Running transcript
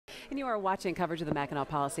And you are watching coverage of the Mackinac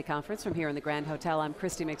Policy Conference from here in the Grand Hotel. I'm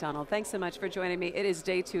Christy McDonald. Thanks so much for joining me. It is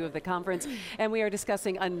day 2 of the conference, and we are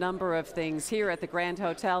discussing a number of things here at the Grand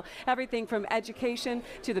Hotel. Everything from education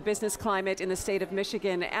to the business climate in the state of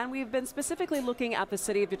Michigan. And we've been specifically looking at the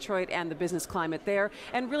city of Detroit and the business climate there,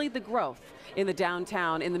 and really the growth in the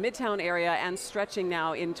downtown, in the Midtown area, and stretching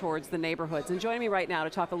now in towards the neighborhoods. And joining me right now to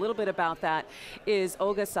talk a little bit about that is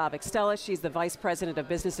Olga Stella. She's the Vice President of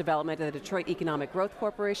Business Development at the Detroit Economic Growth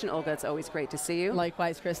Corporation. Olga, it's always great to see you.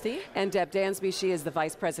 Likewise, Christy. And Deb Dansby, she is the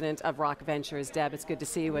Vice President of Rock Ventures. Deb, it's good to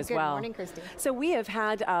see you as well. Good morning, Christy. So we've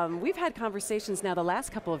had conversations now the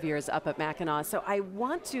last couple of years up at Mackinac. So I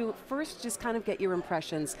want to first just kind of get your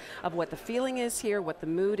impressions of what the feeling is here, what the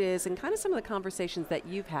mood is, and kind of some of the conversations that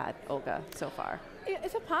you've had, Olga, so far.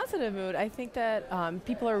 It's a positive mood. I think that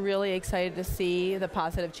people are really excited to see the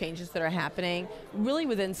positive changes that are happening really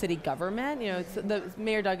within city government. You know, it's the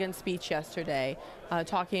Mayor Duggan's speech yesterday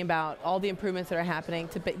talking about all the improvements that are happening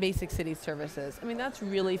to basic city services. I mean, that's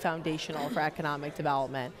really foundational for economic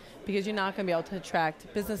development, because you're not going to be able to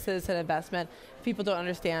attract businesses and investment if people don't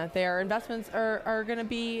understand that their investments are going to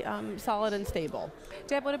be solid and stable.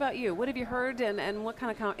 Deb, what about you? What have you heard, and what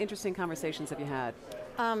kind of interesting conversations have you had?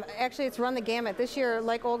 Actually, it's run the gamut. This year,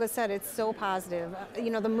 like Olga said, it's so positive.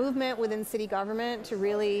 You know, the movement within city government to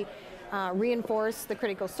really reinforce the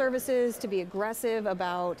critical services, to be aggressive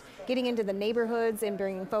about getting into the neighborhoods and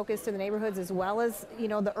bringing focus to the neighborhoods as well as, you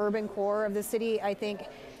know, the urban core of the city. I think,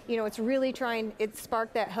 you know, it's really it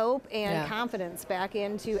sparked that hope and confidence back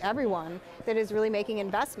into everyone that is really making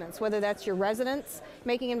investments, whether that's your residents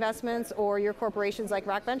making investments or your corporations like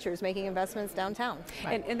Rock Ventures making investments downtown.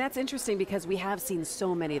 Right. And that's interesting, because we have seen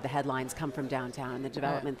so many of the headlines come from downtown and the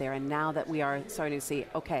development there, and now that we are starting to see,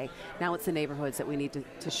 okay, now it's the neighborhoods that we need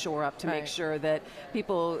to shore up to make sure that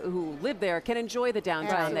people who live there can enjoy the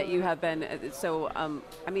downtown that you have been,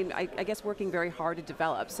 I mean, I guess working very hard to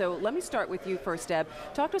develop. So let me start with you first, Deb.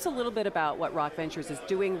 Talk to us a little bit about what Rock Ventures is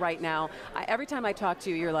doing right now. Every time I talk to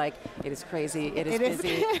you, you're like, it is crazy, it is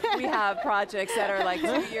busy. We have projects that are like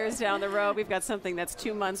 2 years down the road. We've got something that's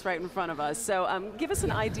 2 months right in front of us. So give us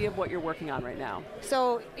an idea of what you're working on right now.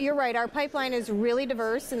 So you're right, our pipeline is really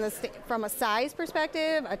diverse from a size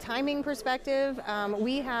perspective, a timing perspective.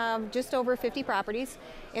 We have just over 50 properties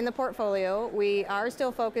in the portfolio. We are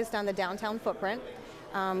still focused on the downtown footprint.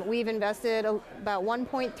 We've invested about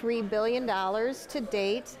 $1.3 billion to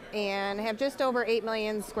date and have just over 8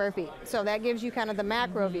 million square feet. So that gives you kind of the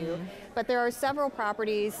macro view. But there are several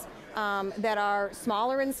properties that are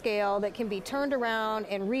smaller in scale that can be turned around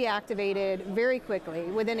and reactivated very quickly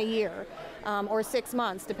within a year or 6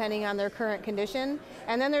 months, depending on their current condition.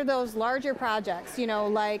 And then there are those larger projects, you know,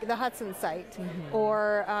 like the Hudson site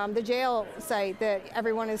or the jail site that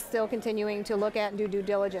everyone is still continuing to look at and do due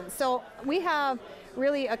diligence. So we have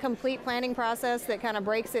really a complete planning process that kind of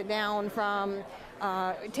breaks it down from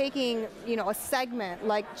taking, you know, a segment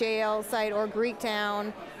like jail site or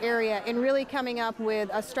Greektown area and really coming up with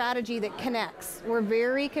a strategy that connects. We're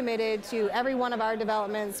very committed to every one of our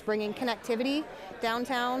developments bringing connectivity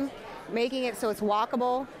downtown, making it so it's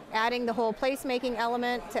walkable, adding the whole placemaking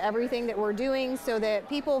element to everything that we're doing so that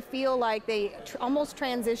people feel like they almost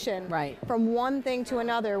transition from one thing to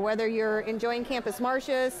another, whether you're enjoying Campus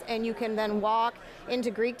Martius and you can then walk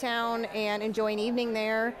into Greektown and enjoy an evening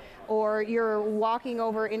there, or you're walking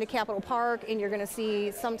over into Capitol Park and you're going to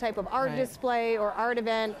see some type of art display or art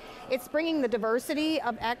event. It's bringing the diversity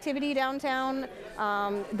of activity downtown,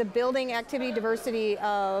 the building activity diversity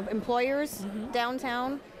of employers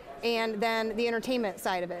downtown, and then the entertainment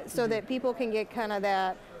side of it, so that people can get kind of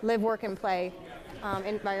that live, work, and play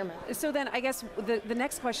environment. So then I guess the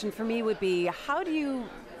next question for me would be, how do you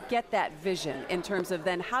get that vision in terms of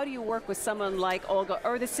then how do you work with someone like Olga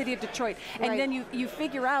or the city of Detroit, and then you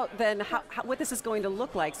figure out then what this is going to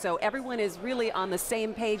look like, so everyone is really on the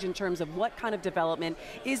same page in terms of what kind of development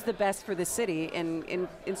is the best for the city in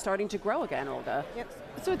starting to grow again, Olga?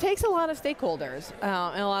 So it takes a lot of stakeholders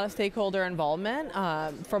and a lot of stakeholder involvement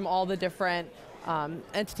from all the different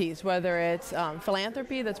entities, whether it's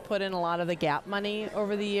philanthropy that's put in a lot of the GAP money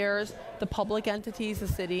over the years, the public entities, the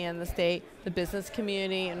city and the state, the business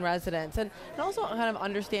community and residents, and also kind of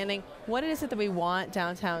understanding what is it that we want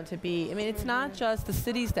downtown to be. I mean, it's not just the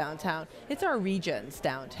city's downtown, it's our region's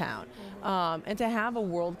downtown. And to have a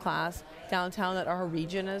world-class downtown that our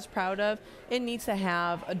region is proud of, it needs to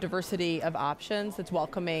have a diversity of options that's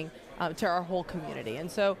welcoming to our whole community. And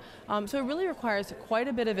so it really requires quite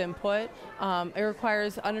a bit of input. It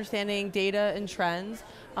requires understanding data and trends,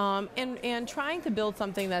 and trying to build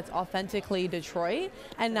something that's authentically Detroit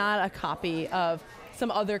and not a copy of some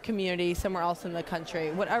other community somewhere else in the country.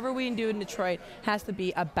 Whatever we do in Detroit has to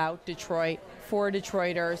be about Detroit, for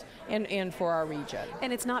Detroiters, and for our region.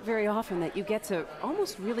 And it's not very often that you get to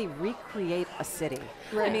almost really recreate a city.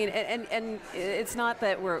 Right. I mean, and it's not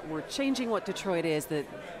that we're changing what Detroit is, that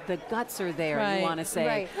the guts are there, Right. you want to say.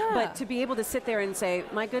 Right. Yeah. But to be able to sit there and say,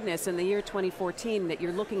 my goodness, in the year 2014, that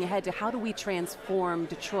you're looking ahead to how do we transform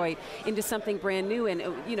Detroit into something brand new. And,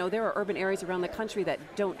 you know, there are urban areas around the country that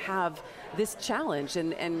don't have this challenge.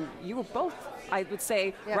 And you were both, I would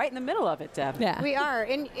say, Yeah. right in the middle of it, Deb. Yeah. We are,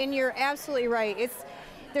 and you're absolutely right.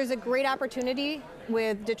 There's a great opportunity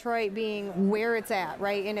with Detroit being where it's at,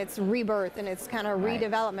 right? And its rebirth and its kind of Right.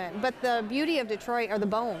 redevelopment. But the beauty of Detroit are the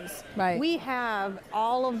bones. Right. We have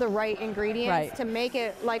all of the right ingredients Right. to make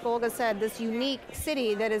it, like Olga said, this unique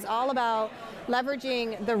city that is all about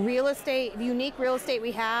leveraging the real estate, the unique real estate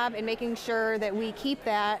we have, and making sure that we keep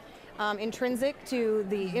that intrinsic to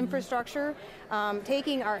the infrastructure,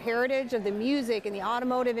 taking our heritage of the music and the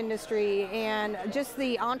automotive industry and just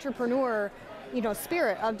the entrepreneur,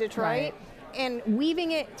 spirit of Detroit, Right. and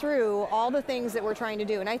weaving it through all the things that we're trying to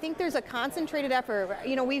do. And I think there's a concentrated effort.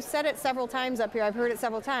 We've said it several times up here. I've heard it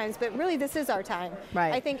several times, but really this is our time.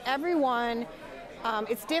 Right. I think everyone,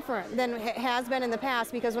 it's different than it has been in the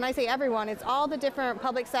past, because when I say everyone, it's all the different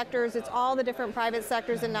public sectors, it's all the different private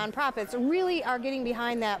sectors and nonprofits really are getting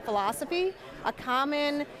behind that philosophy, a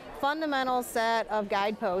common fundamental set of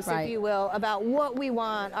guideposts, Right. if you will, about what we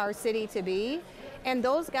want our city to be. And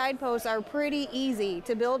those guideposts are pretty easy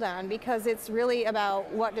to build on because it's really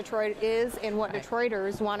about what Detroit is and what Right.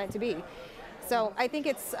 Detroiters want it to be. So I think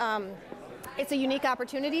it's a unique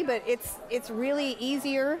opportunity, but it's really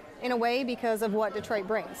easier in a way because of what Detroit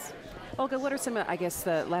brings. Olga, what are some, I guess,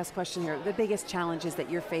 the last question here, the biggest challenges that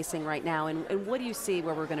you're facing right now, and what do you see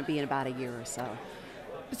where we're going to be in about a year or so?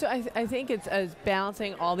 So I think it's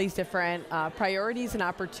balancing all these different priorities and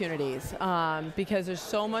opportunities because there's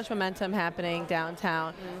so much momentum happening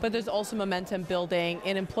downtown, but there's also momentum building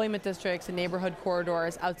in employment districts and neighborhood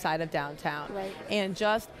corridors outside of downtown. Right. And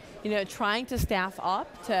just trying to staff up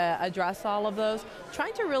to address all of those,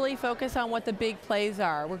 trying to really focus on what the big plays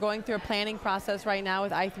are. We're going through a planning process right now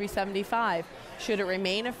with I-375. Should it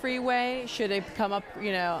remain a freeway? Should it come up,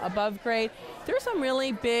 above grade? There's some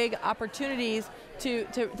really big opportunities to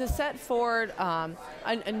set forward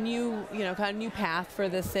a new, kind of new path for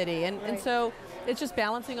the city, and Right. so it's just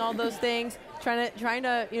balancing all those things, trying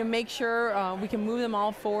to make sure we can move them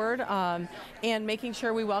all forward, and making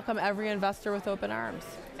sure we welcome every investor with open arms.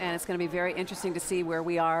 And it's going to be very interesting to see where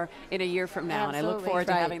we are in a year from now. And I look Absolutely. forward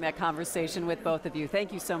to Right. having that conversation with both of you.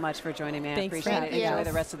 Thank you so much for joining me. I Thanks. appreciate Thank it. you. Enjoy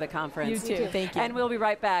the rest of the conference. You too. Thank you. And we'll be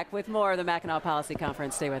right back with more of the Mackinac Policy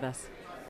Conference. Stay with us.